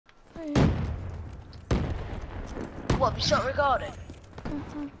What, we start recording?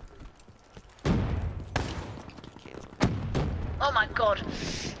 Oh my god.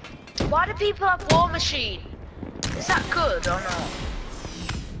 Why do people have War Machine? Is that good or not?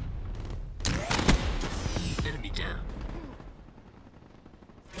 Enemy down.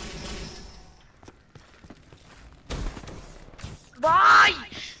 Why?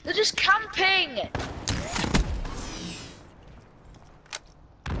 They're just camping!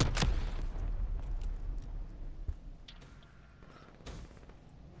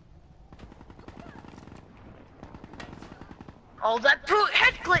 Oh, that brute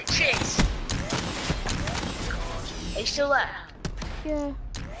head glitches! God. Are you still there? Yeah.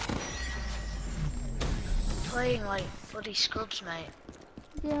 Playing like bloody scrubs, mate.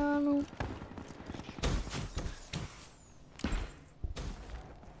 Yeah, I know.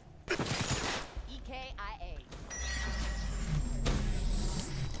 EKIA.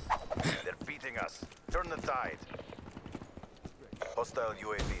 They're beating us. Turn the tide. Hostile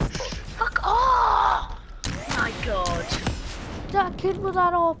UAV spotted. Fuck off! My god. That kid with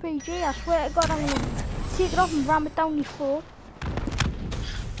that RPG, I swear to God, I'm gonna take it off and ram it down your throat.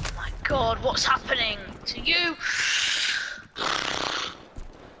 Oh my god, what's happening to you?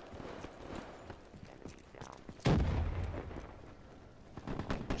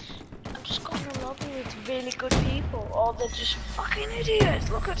 I'm just going to lobby with really good people, or they're just fucking idiots.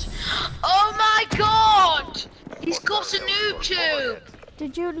 Look at. Oh my god! He's got a noob tube!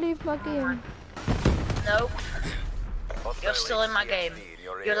 Did you leave my game? Nope. You're still in my game.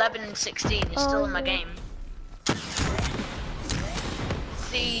 You're 11 and 16, you're still in my game.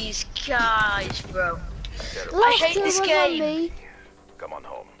 These guys, bro. I hate this game. Come on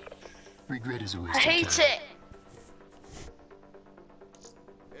home. Regret is a waste I of hate time. it.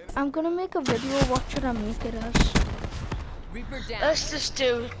 I'm gonna make a video. What should I make it as? Reaper down. Let's just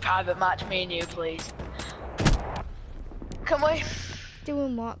do private match, me and you, please. Can we?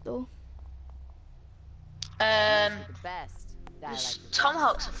 Doing what though? The best. That I Just like the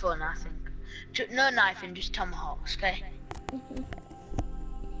tomahawks are fun, I think. No knifing, just tomahawks, okay?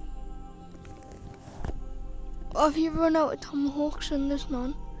 Have you run out of tomahawks and there's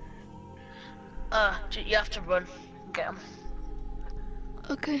none? You have to run. Get them.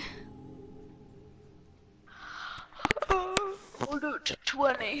 Okay. We'll do it to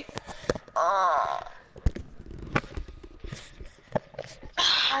 20. Oh.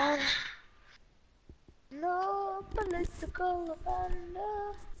 No political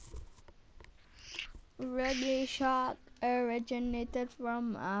abandon. Reggae shark originated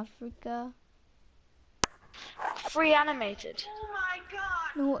from Africa. Free animated. Oh my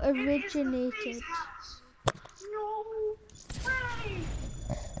god! No, It is the originated. police house. No way!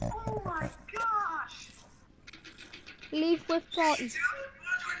 Oh my gosh! Leave with party. Dude,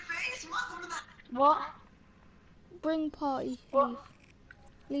 what's your face? Welcome to the What? Bring party. What?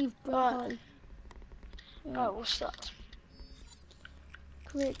 Leave. Bring What? party. Oh, what's that?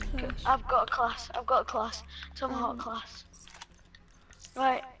 Create class. I've got a class. I've got a class. Tomahawk class.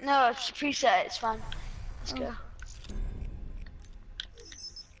 Right. No, it's a preset. It's fine. Let's go.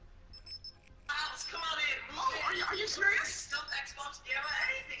 Alex, come on in. Oh, are you serious? Stuff Xbox, Gamma,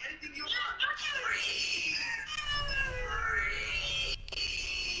 anything you want. Free!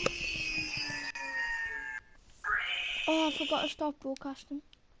 Oh, I forgot to stop broadcasting.